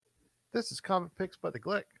This is Comic Picks by the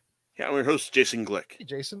Glick. Yeah, I'm your host, Jason Glick. Hey,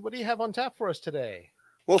 Jason, what do you have on tap for us today?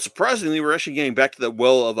 Well, surprisingly, we're actually getting back to the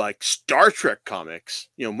well of Star Trek comics,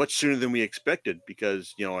 much sooner than we expected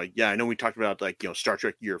because, I know we talked about Star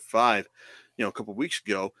Trek Year 5, a couple of weeks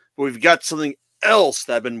ago, but we've got something else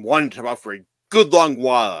that I've been wanting to talk about for a good long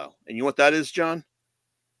while. And you know what that is, John?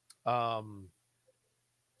 Um,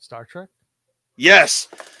 Star Trek? Yes,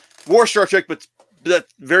 more Star Trek, but that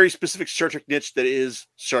very specific Star Trek niche that is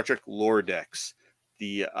Star Trek Lower Decks,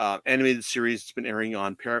 the animated series that's been airing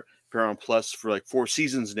on Paramount Plus for like 4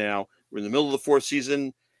 seasons now. We're in the middle of the 4th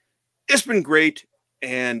season. It's been great,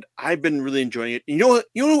 and I've been really enjoying it. You know what?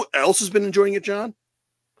 You know who else has been enjoying it, John?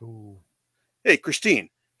 Ooh. Hey,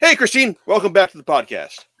 Christine. Hey, Christine. Welcome back to the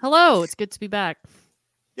podcast. Hello. It's good to be back.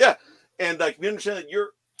 Yeah, and we understand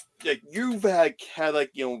that you've had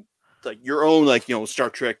your own Star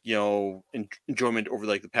Trek enjoyment over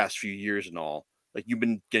the past few years and all. You've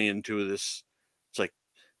been getting into this. It's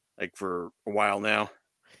like for a while now.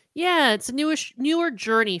 Yeah, it's a newer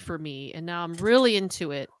journey for me, and now I'm really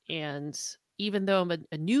into it. And even though I'm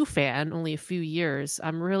a new fan, only a few years,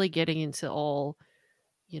 I'm really getting into all,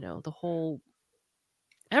 the whole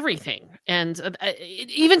everything. And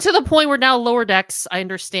even to the point where now Lower Decks, I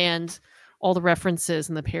understand all the references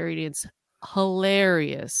and the parody. It's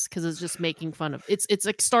hilarious because it's just making fun of it's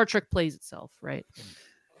like Star Trek plays itself, right?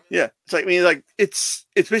 Yeah, it's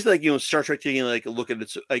it's basically Star Trek taking a look at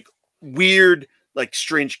its weird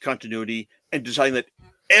strange continuity and deciding that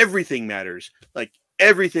everything matters,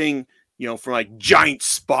 everything from giant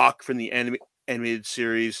Spock from the animated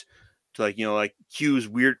series to Q's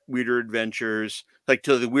weirder adventures,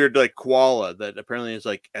 to the weird koala that apparently is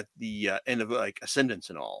at the end of Ascendance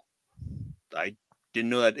and all. I didn't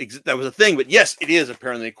know that that was a thing, but yes, it is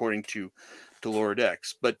apparently according to Lower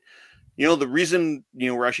Decks. But the reason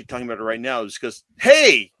we're actually talking about it right now is because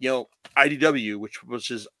IDW,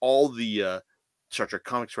 which is all the Star Trek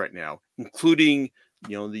comics right now, including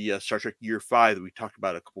the Star Trek Year 5 that we talked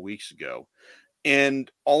about a couple weeks ago,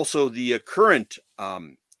 and also the current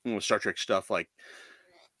Star Trek stuff like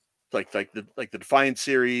the Defiant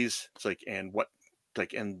series. It's and what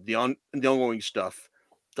and the ongoing stuff.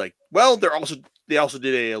 They also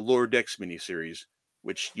did a Lower Decks miniseries,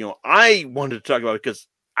 which I wanted to talk about because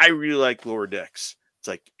I really like Lower Decks.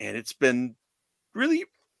 And it's been really,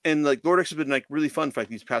 and Lower Decks has been really fun for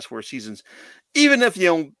these past 4 seasons, even if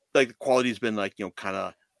the quality's been kind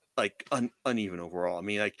of uneven overall. I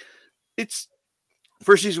mean, it's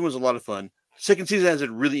first season was a lot of fun. Second season has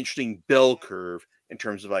a really interesting bell curve in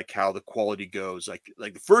terms of how the quality goes.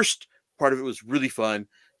 The first part of it was really fun,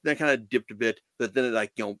 then kind of dipped a bit, but then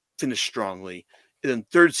it finished strongly. And then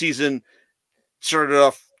third season started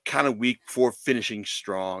off kind of weak before finishing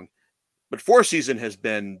strong, but fourth season has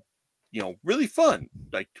been really fun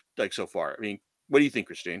so far. I mean, what do you think,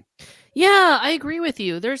 Christine? Yeah, I agree with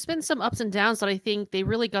you. There's been some ups and downs, but I think they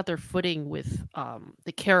really got their footing with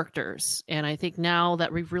the characters, and I think now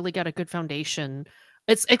that we've really got a good foundation,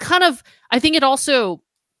 I think it also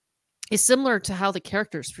is similar to how the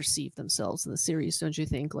characters perceive themselves in the series, don't you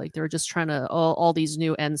think? They're just trying to all these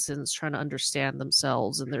new ensigns trying to understand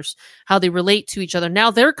themselves, and there's how they relate to each other.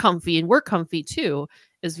 Now they're comfy and we're comfy too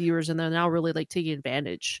as viewers, and they're now really taking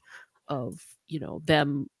advantage of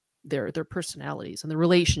them, their personalities and the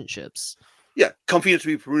relationships. Yeah, comfy enough to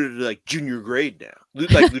be promoted to junior grade now,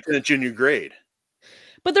 lieutenant junior grade.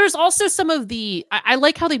 But there's also some of the I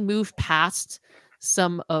like how they move past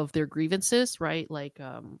some of their grievances, right?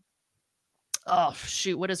 Oh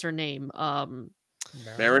shoot, what is her name?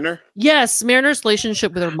 Mariner. Yes, Mariner's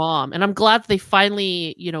relationship with her mom, and I'm glad they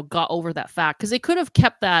finally, got over that fact, because they could have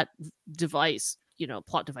kept that device,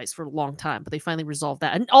 plot device for a long time, but they finally resolved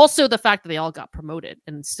that, and also the fact that they all got promoted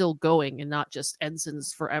and still going, and not just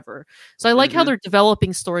ensigns forever. So I like how they're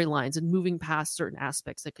developing storylines and moving past certain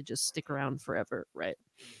aspects that could just stick around forever, right?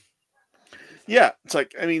 Yeah, it's I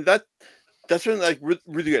mean that's been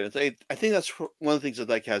really good. I think that's one of the things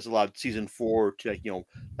that has allowed season 4 to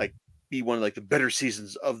be one of the better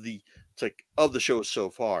seasons of the of the show so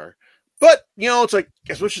far. But it's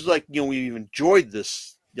as much as we've enjoyed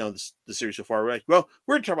this the series so far, right? Well,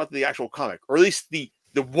 we're gonna talk about the actual comic, or at least the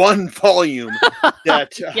one volume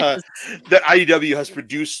that Yes. that IDW has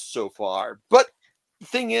produced so far. But the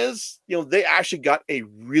thing is, they actually got a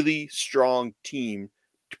really strong team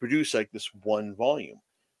to produce this one volume.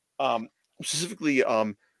 Specifically,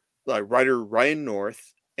 writer Ryan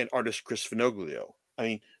North and artist Chris Finoglio. I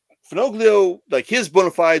mean, Finoglio, his bona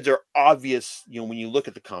fides are obvious, when you look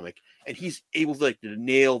at the comic, and he's able to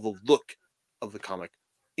nail the look of the comic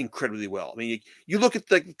incredibly well. I mean, you look at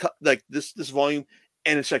this volume,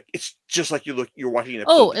 and it's just like you're watching an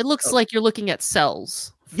Oh, episode. it looks like you're looking at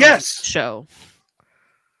cells. From Yes! the show.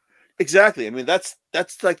 Exactly. I mean, that's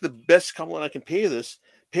like the best compliment I can pay this.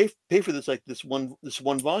 Pay for this, like this one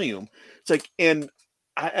volume. It's like, and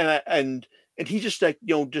he just like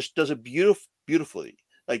just does it beautifully.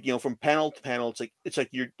 Like from panel to panel, it's like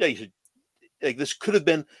like this could have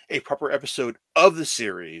been a proper episode of the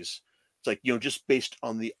series. It's like just based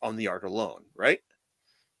on the art alone, right?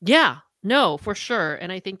 Yeah, no, for sure.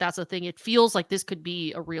 And I think that's the thing. It feels like this could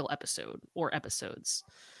be a real episode or episodes.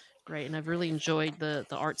 Right. And I've really enjoyed the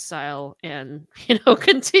art style and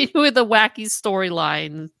continue with the wacky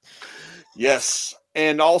storyline. Yes.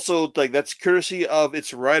 And also like that's courtesy of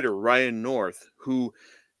its writer, Ryan North, who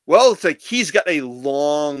it's like he's got a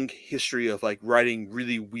long history of like writing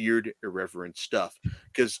really weird, irreverent stuff.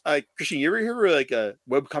 Because Christian, you ever hear of like a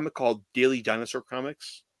webcomic called Daily Dinosaur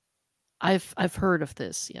Comics? I've heard of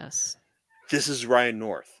this, yes. This is Ryan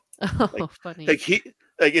North. Oh, funny. Like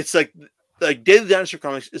it's like Daily Dinosaur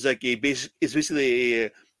Comics is like basically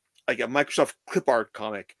a Microsoft clip art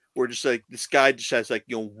comic where just like this guy just has like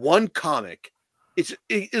one comic. It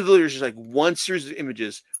literally is just like one series of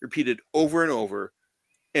images repeated over and over,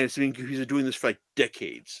 and he's been doing this for like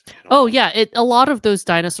decades. Oh yeah, a lot of those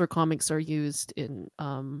dinosaur comics are used in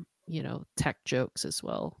tech jokes as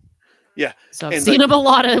well. Yeah, so I've seen them a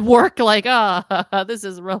lot at work. Like, this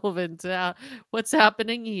is relevant to what's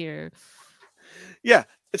happening here. Yeah,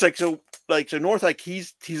 it's like so North, like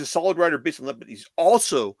he's a solid writer based on that, but he's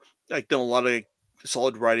also like done a lot of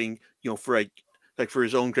solid writing, for like for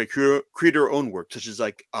his own creator own work, such as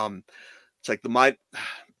like it's like the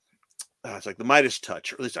Midas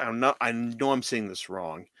Touch, or at least I know I'm saying this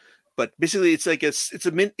wrong, but basically it's like a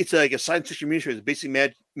science fiction miniseries that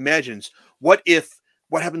basically imagines what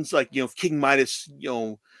happens like if King Midas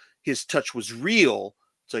his touch was real.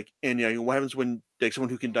 It's like, and what happens when like someone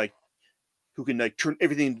who can turn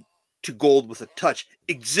everything to gold with a touch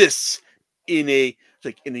exists in a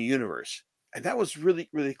universe. And that was really,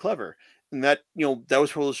 really clever. And that that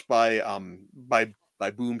was published by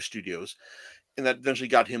Boom Studios, and that eventually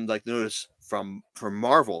got him like notice from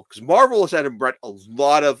Marvel, because Marvel has had him write a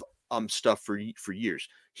lot of stuff for years.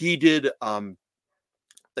 He did the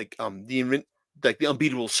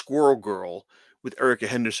Unbeatable Squirrel Girl with Erica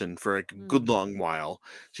Henderson for a good long while.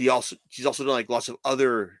 So he's also done like lots of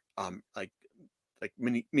other like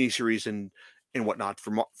miniseries and whatnot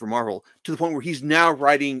for Marvel, to the point where he's now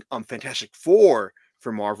writing Fantastic Four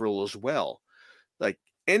for Marvel as well. Like,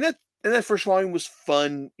 and that first volume was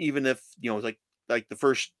fun, even if like the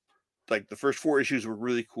first 4 issues were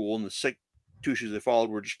really cool, and the second 2 issues that followed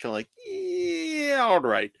were just kind of like, yeah, all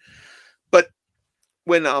right. But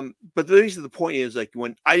when but the point is, like,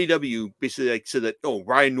 when IDW basically like said that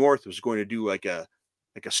Ryan North was going to do like a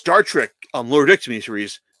Star Trek Lower Decks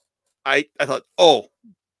miniseries, I thought,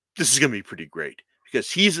 this is gonna be pretty great, because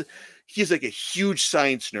he's like a huge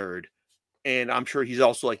science nerd, and I'm sure he's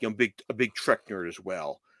also like a big Trek nerd as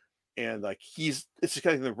well, and like it's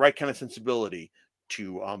kind of the right kind of sensibility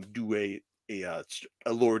to do a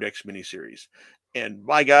Lower Decks miniseries. And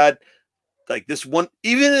my God, like this one,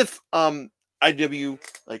 even if IDW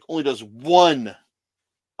like only does one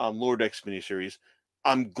Lower Decks miniseries,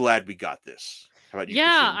 I'm glad we got this. How about you?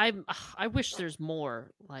 Yeah, I wish there's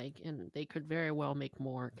more, like, and they could very well make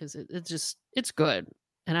more, because it's good.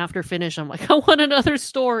 And after finish, I'm like, I want another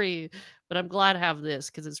story, but I'm glad to have this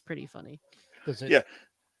because it's pretty funny. Does it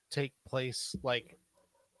take place like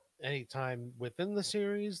anytime within the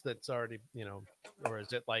series that's already, or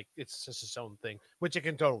is it like it's just its own thing, which it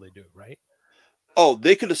can totally do, right? Oh,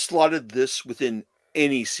 they could have slotted this within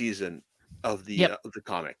any season of the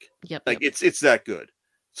comic. Yep. Like it's that good.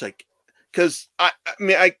 It's like, because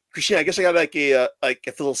Christine, I guess I got like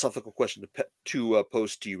a philosophical question to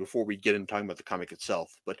pose to you before we get into talking about the comic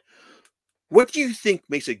itself. But what do you think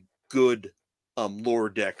makes a good Lower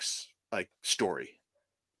Decks like story?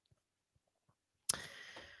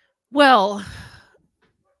 Well,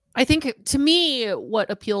 I think to me, what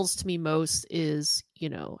appeals to me most is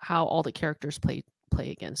how all the characters play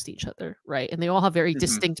against each other, right? And they all have very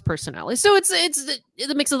distinct personalities. So it's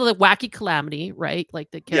the mix of the wacky calamity, right? Like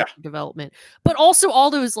the character development, but also all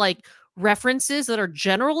those like references that are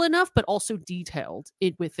general enough, but also detailed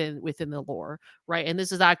within the lore, right? And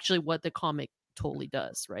this is actually what the comic totally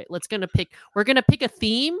does, right? We're gonna pick a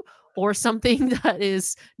theme or something that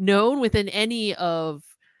is known within any of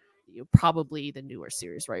probably the newer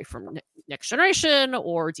series, right? From Next Generation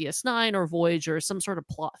or DS9 or Voyager, some sort of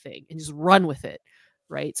plot thing, and just run with it,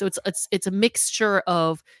 right? So it's a mixture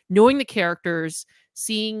of knowing the characters,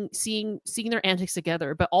 seeing their antics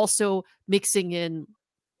together, but also mixing in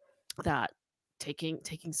that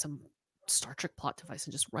taking some Star Trek plot device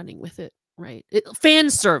and just running with it, right? Fan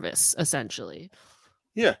service, essentially.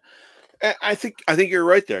 Yeah, I think you're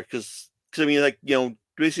right there because I mean, like,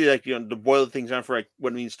 basically, like, to boil things down for like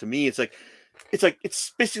what it means to me, it's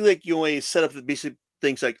basically like, a setup that basically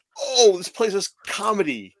thinks like, oh, this place is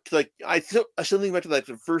comedy. Like I still think back to like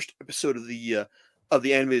the first episode of the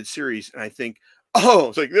animated series, and I think, oh,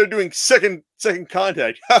 it's like they're doing second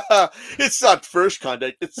contact. It's not first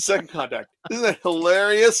contact, it's second contact. Isn't that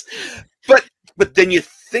hilarious? But then you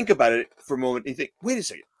think about it for a moment and you think, wait a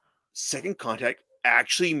second, second contact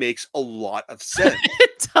actually makes a lot of sense.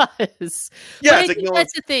 It does. Yeah, but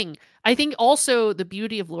that's the thing. I think also the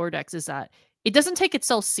beauty of Lower Decks is that it doesn't take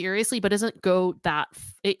itself seriously, but doesn't go that.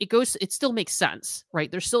 It still makes sense,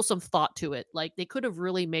 right? There's still some thought to it. Like they could have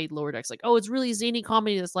really made Lower Decks like, oh, it's really zany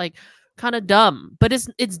comedy that's like kind of dumb, but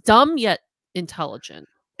it's dumb yet intelligent.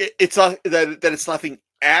 It's not that it's laughing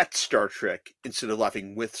at Star Trek instead of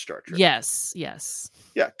laughing with Star Trek. Yes.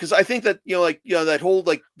 Yeah, because I think that that whole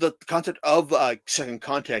like the concept of second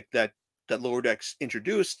contact that Lower Decks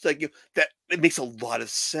introduced, like that it makes a lot of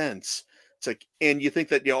sense. It's like, and you think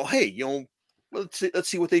that hey, let's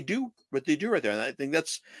see what they do right there, and I think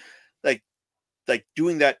that's like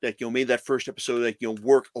doing that, like made that first episode like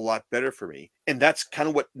work a lot better for me, and that's kind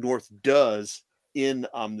of what North does in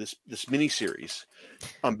this mini series,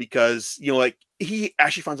 because like he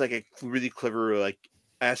actually finds like a really clever like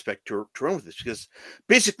aspect to run with this, because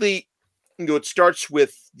basically it starts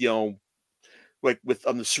with like with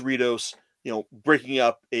the Cerritos breaking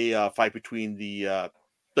up a fight between the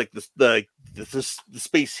like the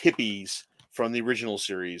space hippies from the original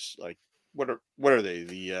series. Like what are they,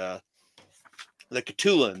 the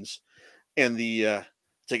Catulans and the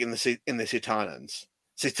it's like in the Satanans,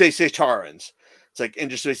 Satarans. It's like,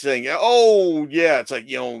 and just saying, oh yeah, it's like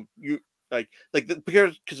you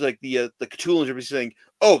because like the Catulans are saying,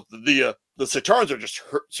 oh, the Satarans are just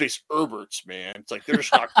space Herberts, man. It's like they're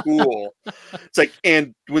just not cool. It's like,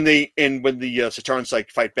 and when the Satarans like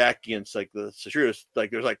fight back against like the Cerritos,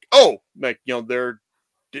 like there's like, oh, like their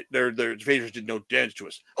invaders did no damage to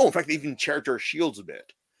us. Oh, in fact, they even charged our shields a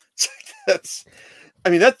bit. It's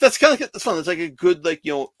like, that's kind of like, that's fun. It's like a good like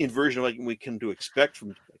inversion of like we can expect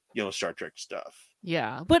from Star Trek stuff.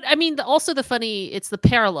 Yeah, but I mean, also it's the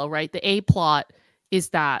parallel, right? The A plot is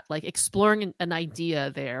that like exploring an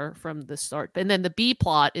idea there from the start, and then the B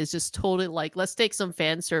plot is just totally like, let's take some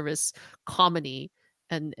fan service comedy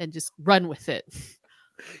and just run with it.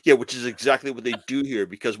 Yeah, which is exactly what they do here,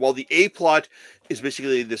 because while the A plot is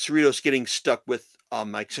basically the Cerritos getting stuck with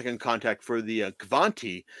like second contact for the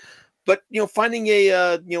Kvanti, but finding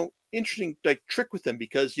a interesting like trick with them,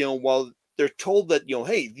 because while they're told that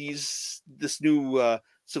hey, this new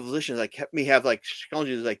civilization like may have like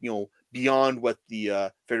technologies like beyond what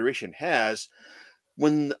the Federation has,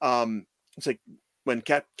 when it's like when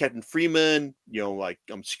Captain Freeman, like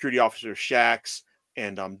security officer Shax,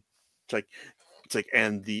 and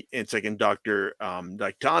and Dr.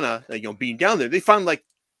 like Donna, being down there, they find like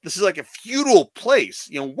this is like a feudal place.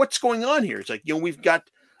 What's going on here? It's like we've got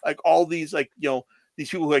like all these like these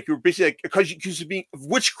people who like were basically like accused of being of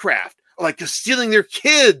witchcraft, or like stealing their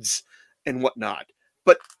kids and whatnot.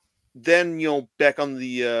 But then back on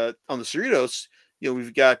the Cerritos,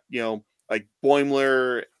 we've got like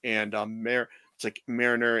Boimler and it's like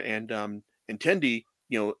Mariner and Tendi,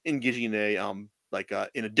 engaging a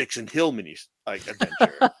in a Dixon Hill mini like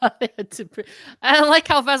adventure. I like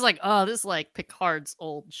how fast like, oh, this is like Picard's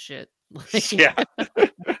old shit. Yeah.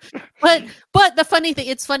 but the funny thing,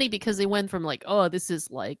 it's funny because they went from like, oh, this is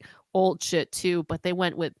like old shit too, but they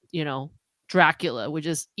went with Dracula, which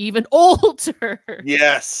is even older.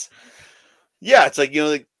 Yes. Yeah, it's like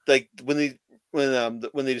like when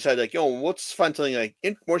they decide like, let's find something like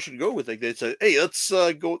more should go with, like they said, hey, let's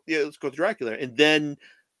go with Dracula, and then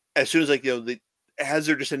as soon as like as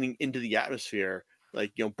they're descending into the atmosphere,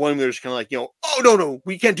 like Boimler's kind of like oh no,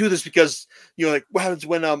 we can't do this because like what happens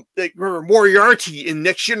when like remember Moriarty in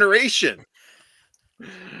Next Generation.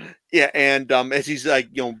 Yeah, and as he's like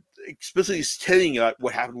explicitly telling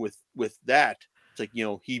what happened with that, it's like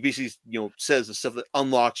he basically says the stuff that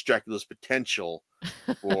unlocks Dracula's potential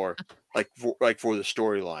for for the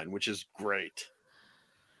storyline, which is great.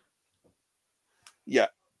 Yeah,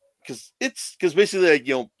 because basically like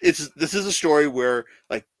this is a story where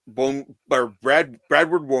like Bradward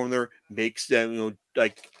Boimler makes them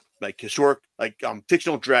like historic like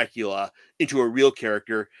fictional Dracula into a real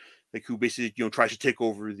character, like who basically tries to take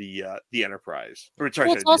over the Enterprise. Or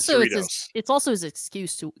sorry, it's also his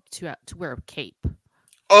excuse to wear a cape.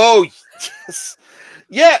 Oh yes,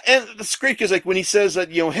 yeah, and that's great because like when he says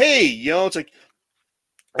that hey, it's like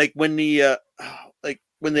like when the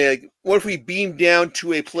when they like, what if we beam down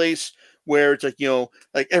to a place where it's like, you know,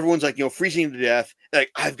 like everyone's like, you know, freezing to death,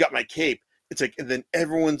 like I've got my cape. It's like, and then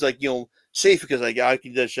everyone's like, you know, safe because like I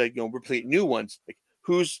can just like, you know, replace new ones. Like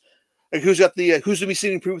who's got the who's gonna be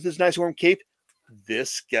sitting pretty with this nice warm cape?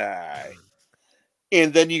 This guy.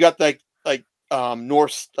 And then you got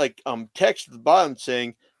North text at the bottom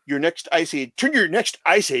saying your next ice age, turn your next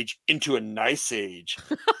ice age into a nice age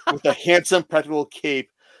with a handsome practical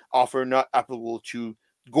cape offer not applicable to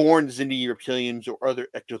Gorn, Zindi, reptilians, or other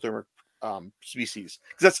ectothermic species.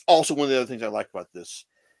 Because that's also one of the other things I like about this,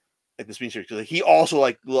 like this miniseries. Because he also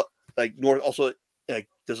like North also like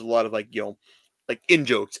does a lot of like, you know, like in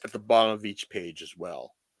jokes at the bottom of each page as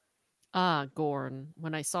well. Ah, Gorn.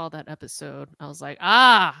 When I saw that episode, I was like,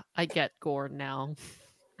 I get Gorn now.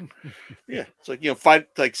 Yeah, it's like, you know, fight,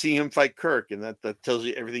 like seeing him fight Kirk, and that tells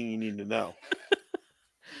you everything you need to know.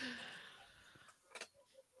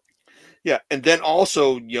 Yeah, and then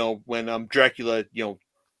also, you know, when Dracula, you know,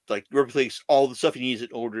 like replace all the stuff he needs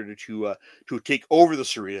in order to take over the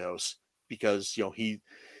Cerritos, because you know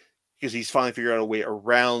he's finally figured out a way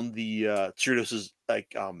around the Cerritos's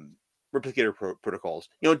like replicator protocols.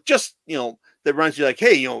 You know, just, you know, that reminds you like,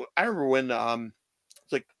 hey, you know, I remember when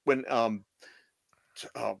it's like when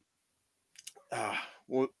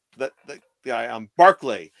that guy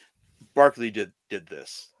Barclay did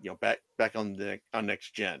this, you know, back on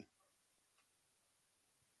Next Gen.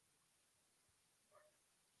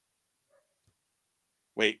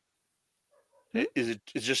 Wait, is it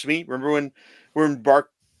just me? Remember when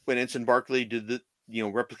Ensign Barclay did the, you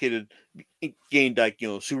know, replicated, gained like, you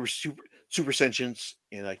know, super sentience,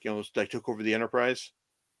 and like, you know, like took over the Enterprise?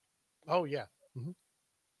 Oh yeah. Mm-hmm.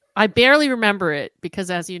 I barely remember it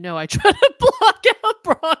because, as you know, I try to block out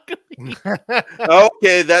broccoli.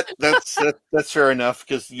 Okay, that's fair enough.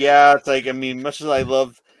 Because yeah, it's like, I mean, much as I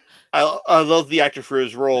love the actor for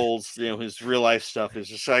his roles, you know, his real life stuff is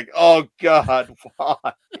just like, oh god, why?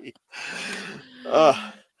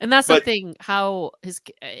 And that's the thing, how his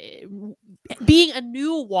being a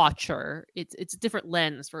new watcher, it's a different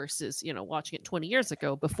lens versus, you know, watching it 20 years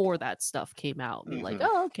ago before that stuff came out. And like,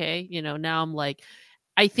 oh, okay, you know, now I'm like,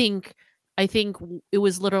 I think it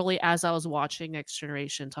was literally as I was watching Next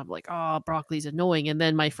Generation, I'm like, oh, broccoli's annoying, and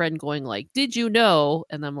then my friend going like, did you know?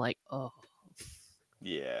 And I'm like, oh,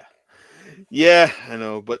 yeah, I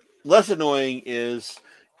know. But less annoying is,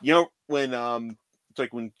 you know, when it's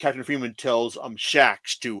like when Captain Freeman tells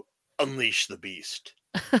Shax to unleash the beast.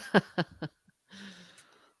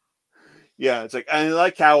 Yeah, it's like, I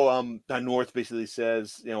like how North basically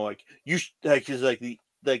says, you know, like, you like is like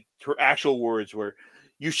her actual words were,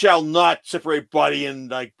 you shall not separate Buddy and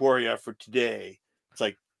like Boria for today.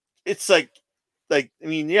 It's like I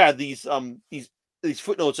mean, yeah, these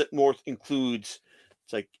footnotes that North includes,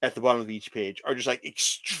 it's like at the bottom of each page, are just like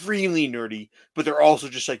extremely nerdy, but they're also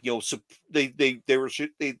just like, you know, they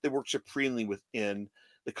work supremely within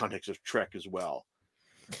the context of Trek as well.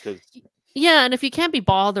 Because yeah, and if you can't be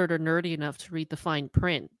bothered or nerdy enough to read the fine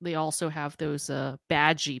print, they also have those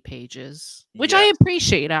badgy pages, which I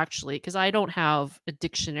appreciate actually, because I don't have a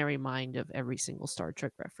dictionary mind of every single Star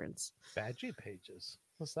Trek reference. Badgy pages.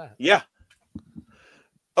 What's that? Yeah.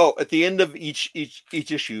 Oh, at the end of each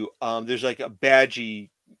issue, there's like a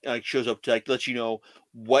badgie like shows up to like let you know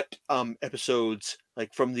what episodes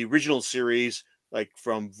like from the original series, like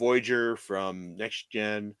from Voyager, from Next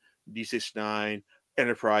Gen, D69,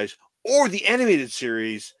 Enterprise, or the animated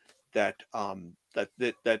series that they're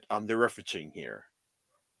referencing here.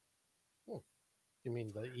 You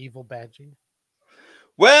mean the evil badging?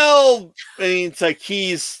 Well, I mean, it's like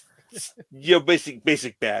he's, you know, basic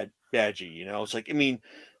badgie, you know. It's like, I mean,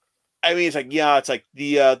 it's like, yeah, it's like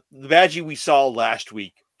the badgie we saw last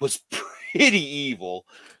week was pretty evil,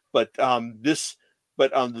 but the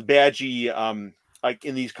badgie like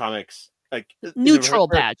in these comics, like neutral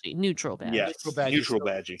badgie. Yes, neutral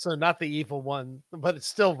badgie. So not the evil one, but it's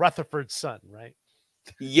still Rutherford's son, right?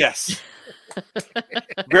 Yes.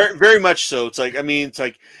 very, very much so. It's like, I mean, it's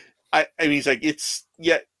like, I mean, it's like, it's,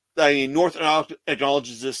 yeah, I mean, North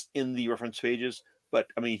acknowledges this in the reference pages, but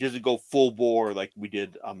I mean, he doesn't go full bore like we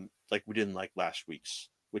did in like last week's,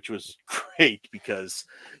 which was great because,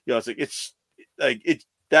 you know, it's like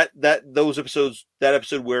that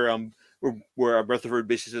episode where Rutherford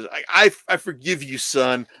basically says, I forgive you,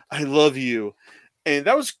 son, I love you, and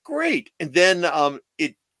that was great. And then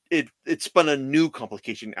it spun a new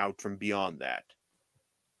complication out from beyond that.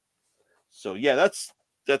 So yeah, that's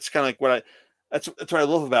kind of like what that's what I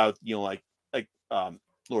love about, you know, like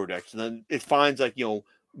Lower Decks. And then it finds like, you know,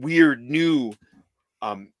 weird new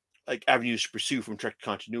like avenues to pursue from Trek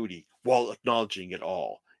continuity while acknowledging it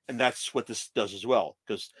all. And that's what this does as well,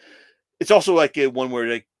 because it's also like a one where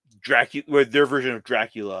like Dracula, where their version of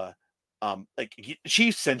Dracula, like he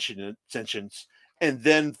achieves sentience, and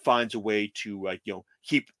then finds a way to like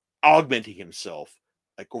keep augmenting himself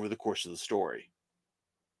like over the course of the story.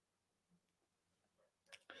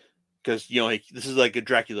 Because like this is like a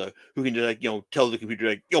Dracula who can like tell the computer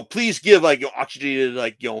like please give like oxygenated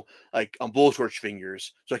like like blowtorch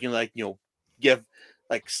fingers so I can like give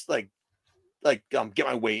get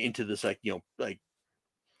my way into this like like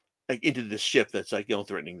into this ship that's like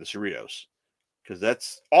threatening the Cerritos, because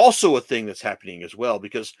that's also a thing that's happening as well.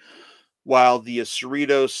 Because while the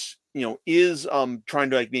Cerritos is trying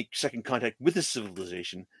to like make second contact with the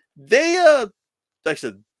civilization, they like I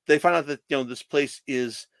said, they find out that this place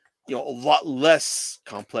is a lot less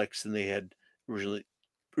complex than they had originally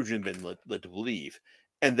been led to believe.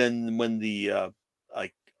 And then when the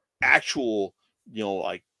like actual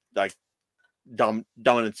like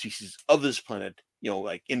dominant species of this planet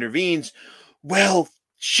like intervenes, well,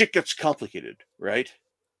 shit gets complicated, right?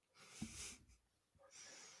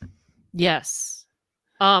 Yes.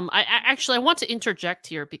 I want to interject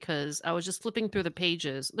here because I was just flipping through the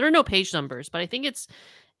pages. There are no page numbers, but I think it's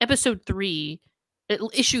episode 3,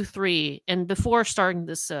 issue 3. And before starting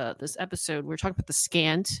this this episode, we were talking about the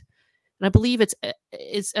scant, and I believe it's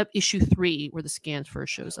issue 3 where the scant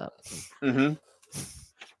first shows up. Mm-hmm.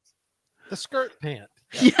 The skirt pant.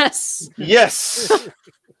 Yes. Yes.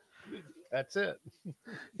 That's it.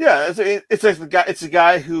 Yeah, it's like the guy. It's the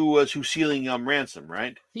guy who's stealing ransom,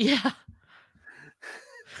 right? Yeah.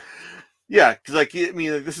 Yeah, because like I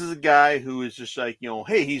mean, like, this is a guy who is just like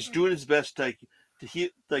hey, he's doing his best to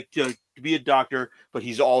be a doctor, but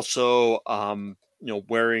he's also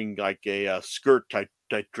wearing like a skirt type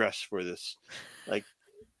dress for this, like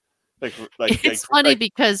it's funny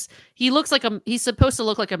because he looks like he's supposed to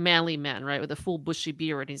look like a manly man, right, with a full bushy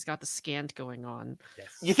beard, and he's got the scant going on. Yes.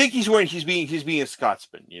 You think he's being a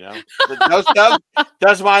Scotsman,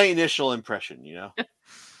 that's my initial impression, Yeah.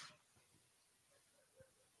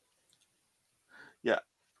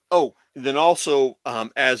 Oh, then also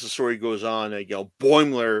as the story goes on,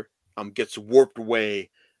 Boimler gets warped away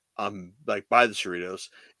like by the Cerritos,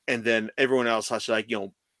 and then everyone else has to like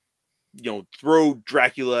throw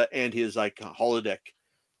Dracula and his like holodeck,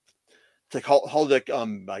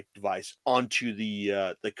 like device onto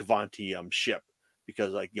the Cavanti ship,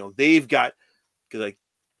 because like they've got, because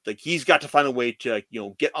like he's got to find a way to like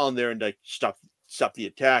get on there and like stop the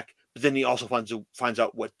attack, but then he also finds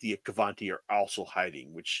out what the Cavanti are also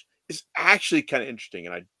hiding, which is actually kind of interesting,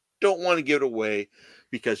 and I don't want to give it away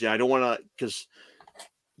because I don't want to, because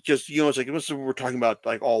it's like we're talking about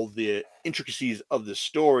like all the intricacies of the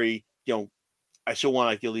story. I still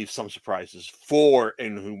want to leave some surprises for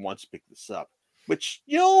anyone who wants to pick this up. Which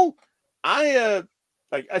I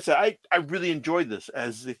like I said, I really enjoyed this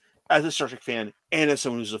as a Star Trek fan and as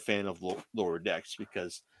someone who's a fan of Lower Decks,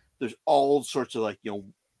 because there's all sorts of like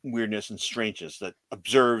weirdness and strangeness that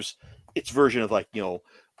observes its version of like everything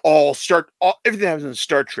that happens in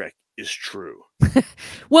Star Trek is true.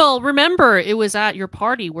 Well, remember, it was at your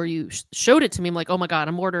party where you showed it to me. I'm like, oh my god,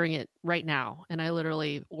 I'm ordering it right now, and I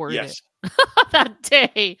literally ordered it that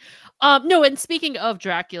day. No, and speaking of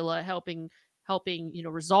Dracula helping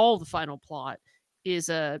resolve the final plot is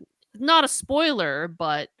not a spoiler,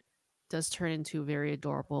 but does turn into a very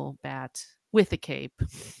adorable bat with a cape.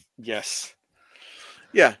 Yes.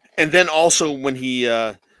 Yeah, and then also when he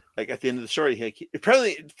like at the end of the story,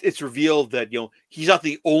 apparently it's revealed that he's not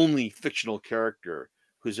the only fictional character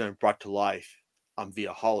who's been brought to life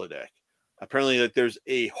via holodeck. Apparently, like there's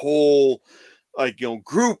a whole like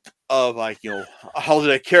group of like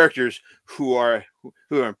holodeck characters who are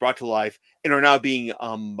brought to life and are now being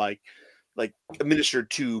like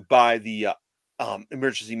administered to by the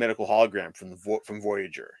emergency medical hologram from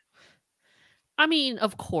Voyager. I mean,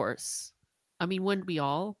 of course. I mean, wouldn't we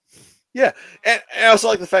all? Yeah, and I also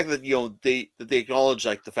like the fact that they acknowledge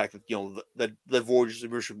like the fact that that the Voyager's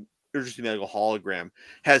emergency medical hologram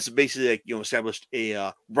has basically like established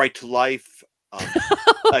a right to life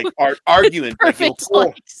like argument. Perfect.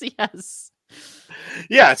 Like, yes.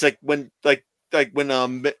 Yeah, it's like when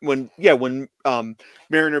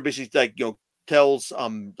Mariner basically like tells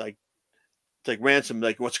like Ransom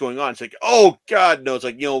like what's going on. It's like, oh god, no. It's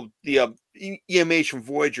like the EMH from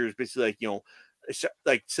Voyager is basically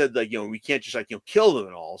like said like we can't just like kill them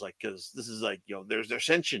and all. It's like because this is like they're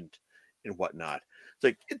sentient and whatnot.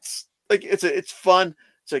 It's it's fun.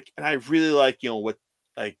 It's like, and I really like what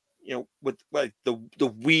like with like the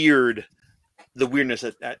weird the weirdness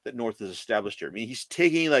that North has established here. I mean, he's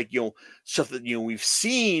taking like stuff that we've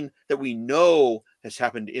seen that we know has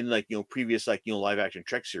happened in like previous like live action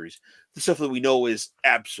Trek series, the stuff that we know is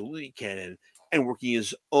absolutely canon, and working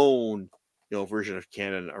his own version of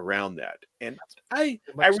canon around that. And I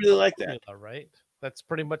really like formula, that. Right? That's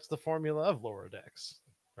pretty much the formula of Lower Decks,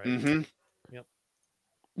 right? Mm-hmm. Yep.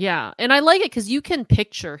 Yeah, and I like it because you can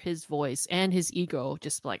picture his voice and his ego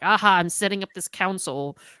just like, aha, I'm setting up this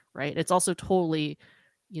council, right? It's also totally,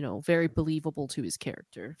 very believable to his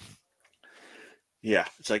character. Yeah,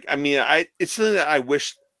 it's like, I mean, it's something that I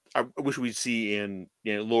wish we'd see in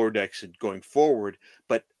Lower Decks going forward,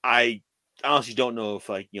 but I honestly don't know if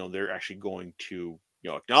like they're actually going to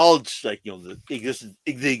acknowledge like the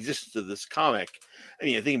existence of this comic. I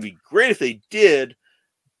mean, I think it'd be great if they did,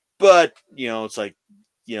 but it's like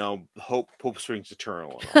hope springs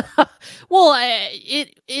eternal. Well,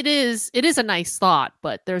 it is a nice thought,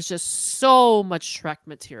 but there's just so much Trek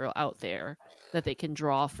material out there that they can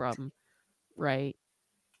draw from, right?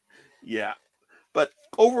 Yeah, but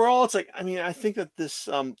overall, it's like, I mean, I think that this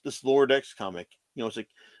Lower Decks comic, it's like,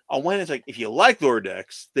 on one hand, it's like, if you like Lower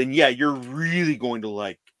Decks, then yeah, you're really going to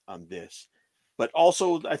like this. But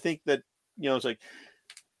also, I think that it's like,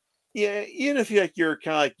 yeah, even if you're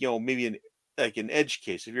kind of like maybe an edge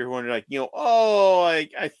case, if you're wondering like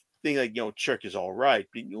I think like Trek is all right,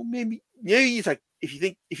 but maybe it's like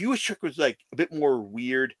if you wish Trek was like a bit more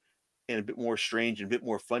weird and a bit more strange and a bit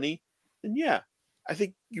more funny, then yeah, I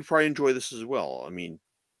think you probably enjoy this as well. I mean,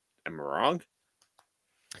 am I wrong?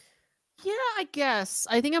 Yeah, I guess.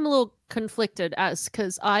 I think I'm a little conflicted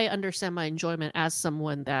because I understand my enjoyment as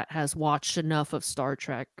someone that has watched enough of Star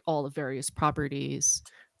Trek, all the various properties,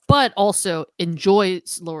 but also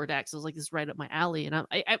enjoys Lower Decks. I was like, this is right up my alley, and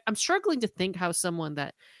I'm struggling to think how someone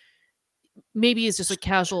that maybe is just a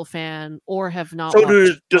casual fan or have not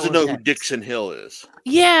doesn't know who Dixon Hill is.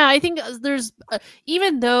 Yeah, I think there's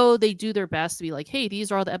even though they do their best to be like, hey,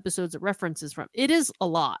 these are all the episodes it references from. It is a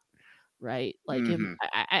lot. Right, like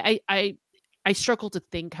I struggle to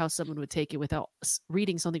think how someone would take it without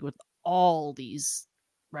reading something with all these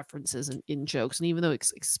references and in jokes, and even though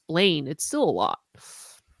it's explained, it's still a lot.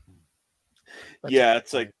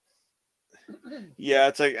 It's like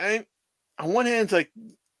on one hand, it's like,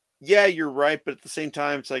 yeah, you're right, but at the same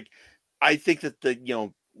time, it's like, I think that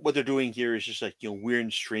what they're doing here is just like weird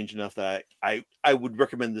and strange enough that I would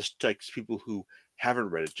recommend this to like, people who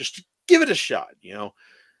haven't read it just to give it a shot.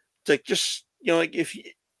 It's like, just like if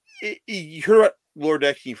you heard about Lower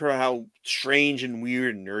Decks, you've heard how strange and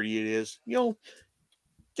weird and nerdy it is.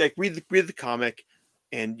 Like read the comic,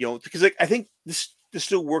 and because like I think this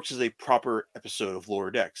still works as a proper episode of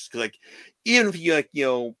Lower Decks, because like even if you like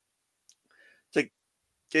it's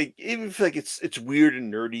like even if like it's weird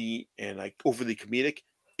and nerdy and like overly comedic,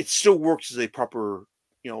 it still works as a proper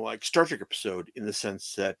like Star Trek episode, in the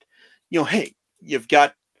sense that hey, you've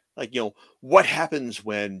got like what happens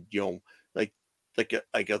when the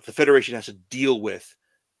Federation has to deal with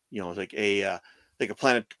like a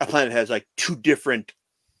planet has like two different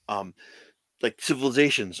like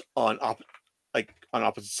civilizations on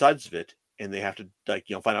opposite sides of it, and they have to like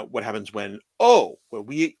find out what happens when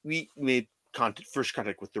we made first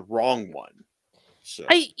contact with the wrong one. So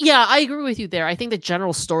I agree with you there. I think the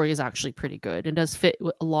general story is actually pretty good and does fit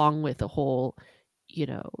along with the whole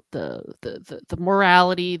the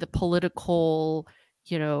morality, the political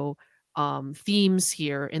themes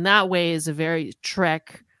here. In that way is a very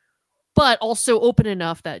Trek, but also open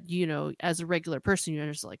enough that as a regular person, you're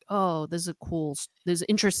just like, oh, there's an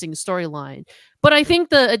interesting storyline. But I think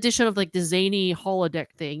the addition of like the zany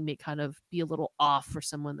holodeck thing may kind of be a little off for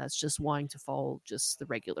someone that's just wanting to follow just the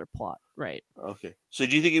regular plot, right? Okay, so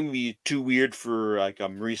do you think it would be too weird for like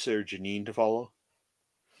Marisa or Janine to follow?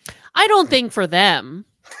 I don't think for them,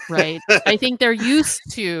 right? I think they're used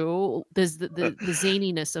to the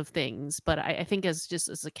zaniness of things, but I think as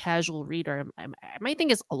a casual reader, I might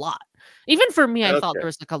think it's a lot. Even for me, I thought there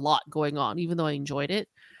was like a lot going on, even though I enjoyed it.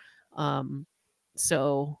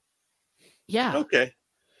 So yeah. Okay.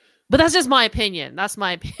 But that's just my opinion. That's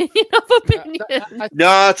my opinion of opinion.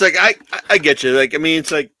 No, it's like I get you. Like, I mean,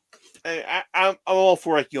 it's like I'm all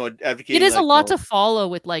for like advocating. It is like, a lot to follow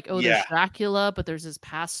with like there's Dracula, but there's this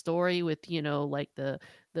past story with like the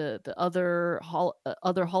other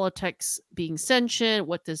holotechs being sentient.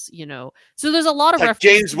 What does So there's a lot of like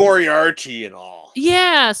James Moriarty and all.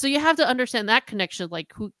 Yeah, so you have to understand that connection.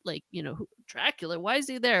 Like who Dracula? Why is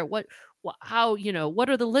he there? How what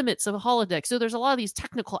are the limits of a holodeck? So there's a lot of these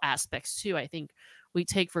technical aspects too. I think we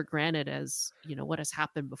take for granted as what has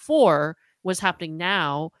happened before, what's happening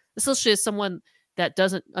now, especially as someone that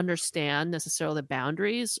doesn't understand necessarily the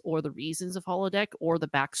boundaries or the reasons of holodeck or the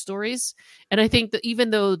backstories. And I think that even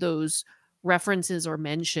though those references are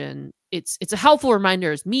mentioned, it's a helpful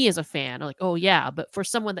reminder as me as a fan, like, oh yeah, but for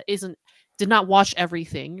someone that did not watch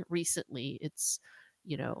everything recently, it's,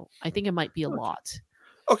 I think it might be a lot.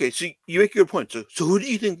 Okay, so you make a good point. So who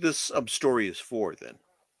do you think this story is for then?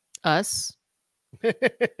 Us.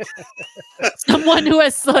 Someone who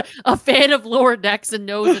is a fan of Lower Decks and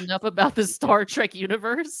knows enough about the Star Trek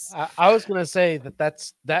universe. I was gonna say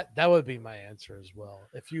that would be my answer as well.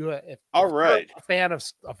 If All you're right, a fan of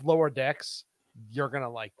Lower Decks, you're gonna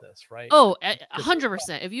like this, right? Oh,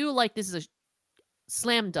 100%. If you like, this is a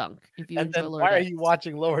slam dunk. If you and enjoy then Lower why Decks. are you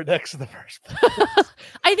watching Lower Decks in the first place?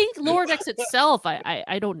 I think Lower Decks itself,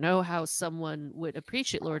 I don't know how someone would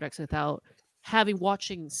appreciate Lower Decks without having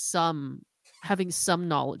some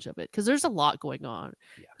knowledge of it, because there's a lot going on.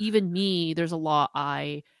 Yeah. Even me, there's a lot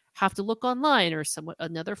I have to look online, or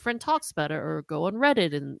another friend talks about it, or go on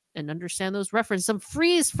Reddit and understand those references, some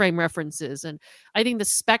freeze frame references. And I think the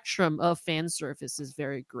spectrum of fan service is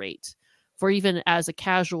very great for even as a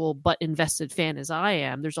casual but invested fan as I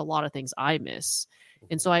am. There's a lot of things I miss.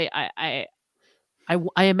 And so I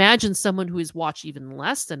imagine someone who has watched even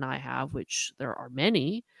less than I have, which there are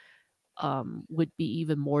many, would be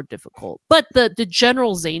even more difficult. But the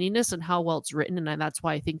general zaniness and how well it's written, and that's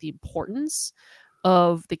why I think the importance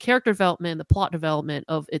of the character development, the plot development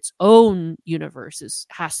of its own universe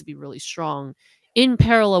has to be really strong, in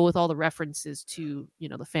parallel with all the references to,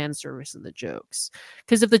 the fan service and the jokes.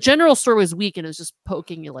 Because if the general story was weak and it was just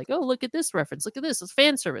poking you like, oh, look at this reference, look at this, it's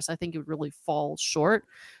fan service, I think it would really fall short.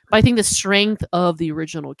 But I think the strength of the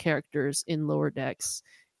original characters in Lower Decks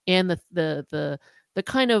and the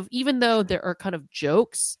kind of, even though there are kind of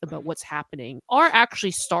jokes about what's happening, are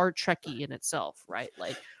actually Star Trekky in itself, right?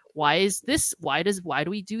 Like, why is this? Why do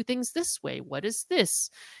we do things this way? What is this?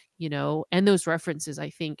 And those references,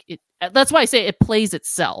 I think that's why I say it plays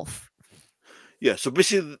itself. Yeah, so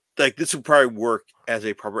basically, like, this would probably work as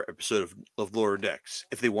a proper episode of Lower Decks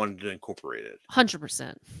if they wanted to incorporate it.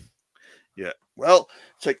 100%. Yeah, well,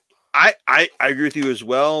 it's like I agree with you as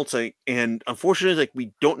well. It's like, and unfortunately, like,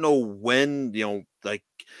 we don't know when, like,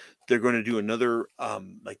 they're going to do another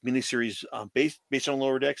like miniseries based on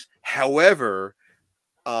Lower Decks. However,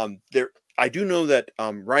 I do know that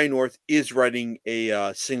Ryan North is writing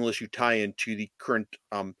a single issue tie-in to the current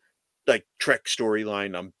like Trek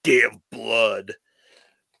storyline, Day of Blood,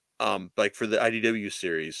 like for the IDW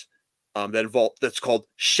series, that's called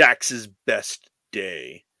Shax's Best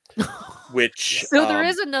Day, which so there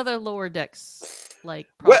is another Lower Decks like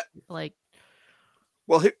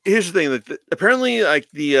well, here's the thing, that apparently like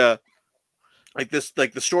the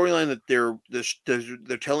storyline that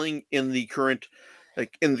they're telling in the current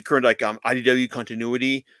IDW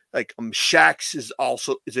continuity, like Shax is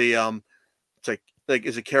a it's like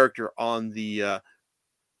is a character on the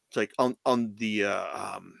it's like on the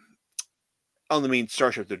main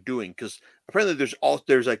starship they're doing, because apparently there's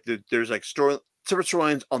separate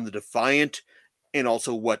storylines on the Defiant, and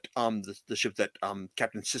also what the ship that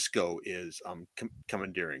Captain Sisko is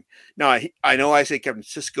commandeering. Now I know I say Captain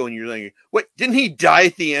Sisko and you're like, what, didn't he die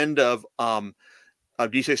at the end of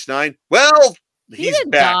D69? Well, he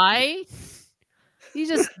didn't die. He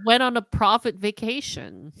just went on a profit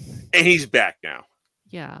vacation, and he's back now.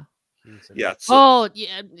 Yeah. Yeah. So,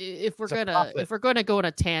 if we're gonna go on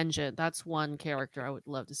a tangent, that's one character I would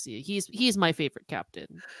love to see. He's my favorite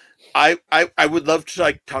captain. I would love to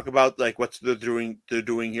like talk about like what they're doing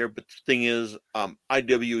here, but the thing is,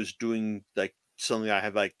 IW is doing like something I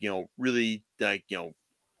have like really like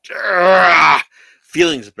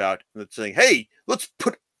feelings about. That's saying, hey, let's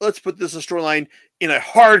put this storyline in a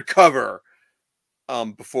hardcover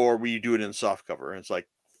before we do it in soft cover. And it's like,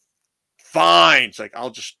 fine. It's like, I'll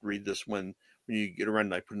just read this when you get around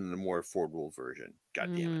and I put it in a more affordable version.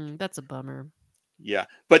 God damn it. That's a bummer. Yeah.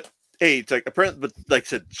 But hey, it's like apparently, but like I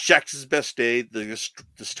said, Shax's Best Day, this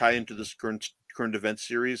tie into this current event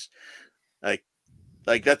series. Like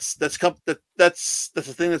that's the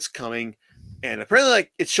thing that's coming. And apparently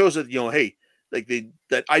like it shows that, hey, like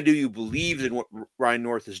that IW believes in what Ryan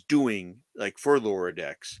North is doing, like for Lower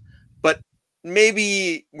Decks, but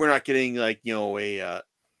maybe we're not getting like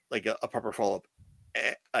a proper follow up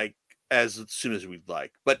like as soon as we'd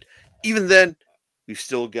like. But even then, we've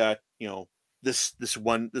still got this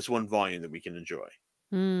one volume that we can enjoy.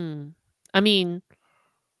 I mean,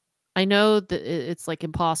 I know that it's like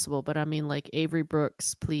impossible, but I mean, like, Avery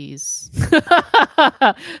Brooks, please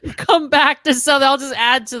come back to something. I'll just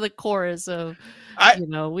add to the chorus of,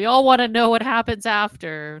 we all want to know what happens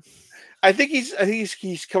after. I think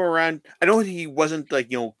he's come around. I don't think he wasn't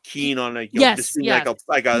like keen on like this Yes, being yes.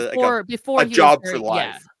 Before a he was job very, for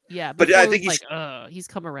life. yeah. But Before I it was think he's like, he's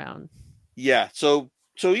come around. yeah. So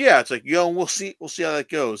yeah, it's like we'll see how that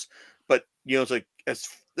goes. But it's like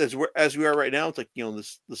as we are right now, it's like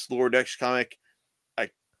this Lower Decks comic, I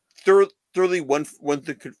thoroughly one for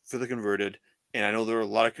the converted, and I know there are a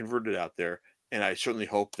lot of converted out there, and I certainly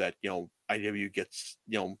hope that IDW gets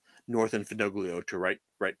North and Finuglio to write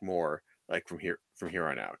more like from here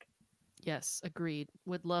on out. Yes, agreed.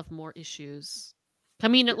 Would love more issues. I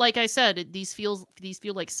mean, like I said, these feel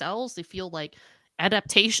like cells. They feel like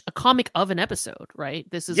adaptation, a comic of an episode, right?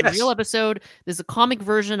 This is a real Yes. episode. There's a comic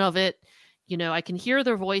version of it. I can hear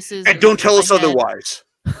their voices. And don't tell us otherwise.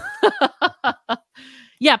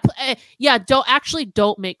 Yeah.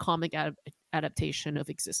 Don't make comic adaptation of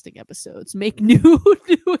existing episodes. Make new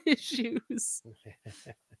issues.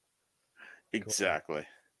 Exactly.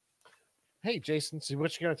 Hey, Jason, see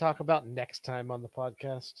what you're going to talk about next time on the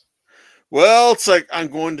podcast. Well, it's like I'm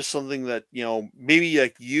going to something that maybe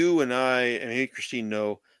like you and I and maybe Christine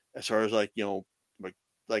know, as far as like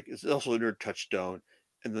like it's also a nerd touchstone,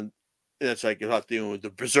 and then it's like about dealing with the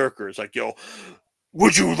berserkers. Like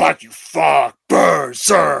would you like to fuck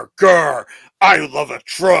berserker? I love a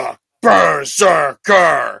truck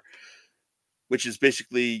berserker, which is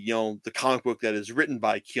basically the comic book that is written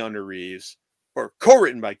by Keanu Reeves or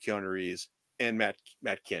co-written by Keanu Reeves and Matt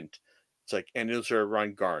Kent. It's like, and it's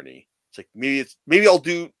Ron Garney. It's like maybe I'll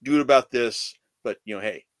do it about this, but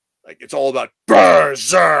hey, like it's all about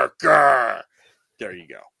berserker. There you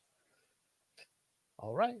go.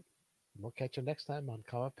 All right. We'll catch you next time on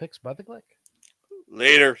Comic Picks by the Click.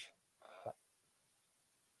 Later.